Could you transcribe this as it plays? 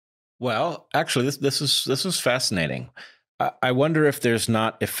Well, actually, this is fascinating. I wonder if there's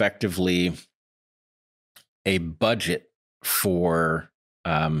not effectively a budget for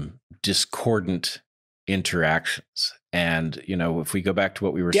discordant interactions. And, if we go back to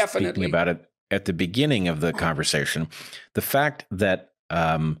what we were speaking about it at the beginning of the conversation, the fact that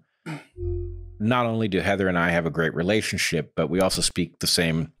not only do Heather and I have a great relationship, but we also speak the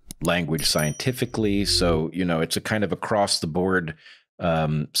same language scientifically. So, it's a kind of across the board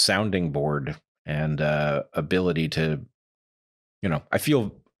sounding board and ability to, I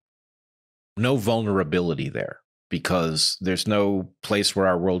feel no vulnerability there because there's no place where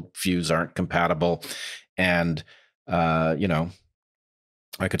our worldviews aren't compatible. And, I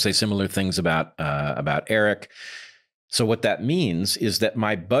could say similar things about Eric. So what that means is that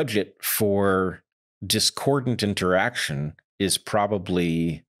my budget for discordant interaction is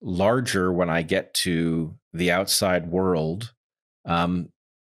probably larger when I get to the outside world,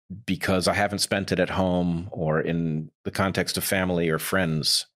 because I haven't spent it at home or in the context of family or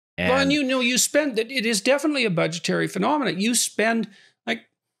friends. And you spend it. It is definitely a budgetary phenomenon. You spend,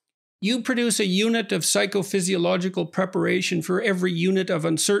 you produce a unit of psychophysiological preparation for every unit of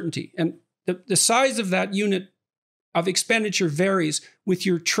uncertainty. And the size of that unit of expenditure varies with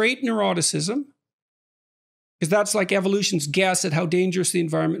your trait neuroticism, because that's like evolution's guess at how dangerous the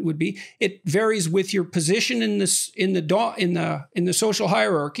environment would be. It varies with your position in the social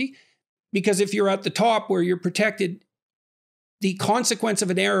hierarchy, because if you're at the top where you're protected, the consequence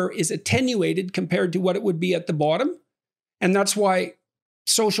of an error is attenuated compared to what it would be at the bottom. And that's why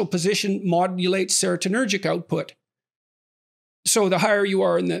social position modulates serotonergic output. So the higher you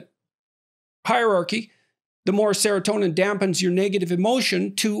are in the hierarchy, the more serotonin dampens your negative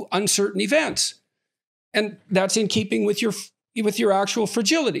emotion to uncertain events. And that's in keeping with your actual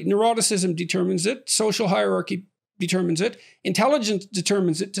fragility. Neuroticism determines it. Social hierarchy determines it. Intelligence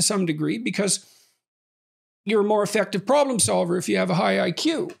determines it to some degree, because you're a more effective problem solver if you have a high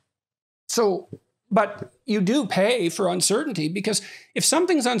IQ. So, but you do pay for uncertainty, because if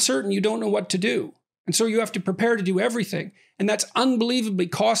something's uncertain, you don't know what to do. And so you have to prepare to do everything. And that's unbelievably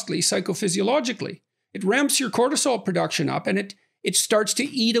costly psychophysiologically. It ramps your cortisol production up, and it starts to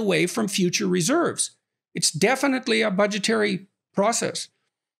eat away from future reserves. It's definitely a budgetary process.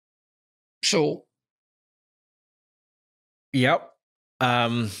 So. Yep.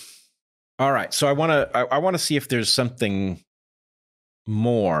 All right. So I want to see if there's something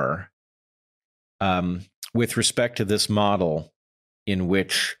more with respect to this model in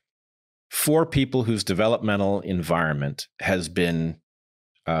which, for people whose developmental environment has been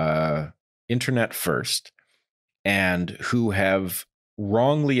internet first, and who have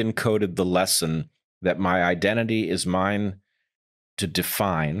wrongly encoded the lesson that my identity is mine to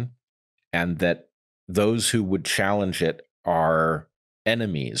define, and that those who would challenge it are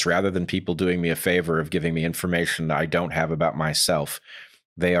enemies rather than people doing me a favor of giving me information I don't have about myself.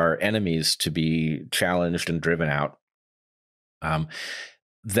 They are enemies to be challenged and driven out.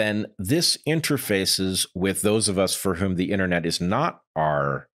 Then this interfaces with those of us for whom the internet is not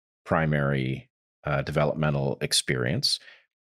our primary developmental experience,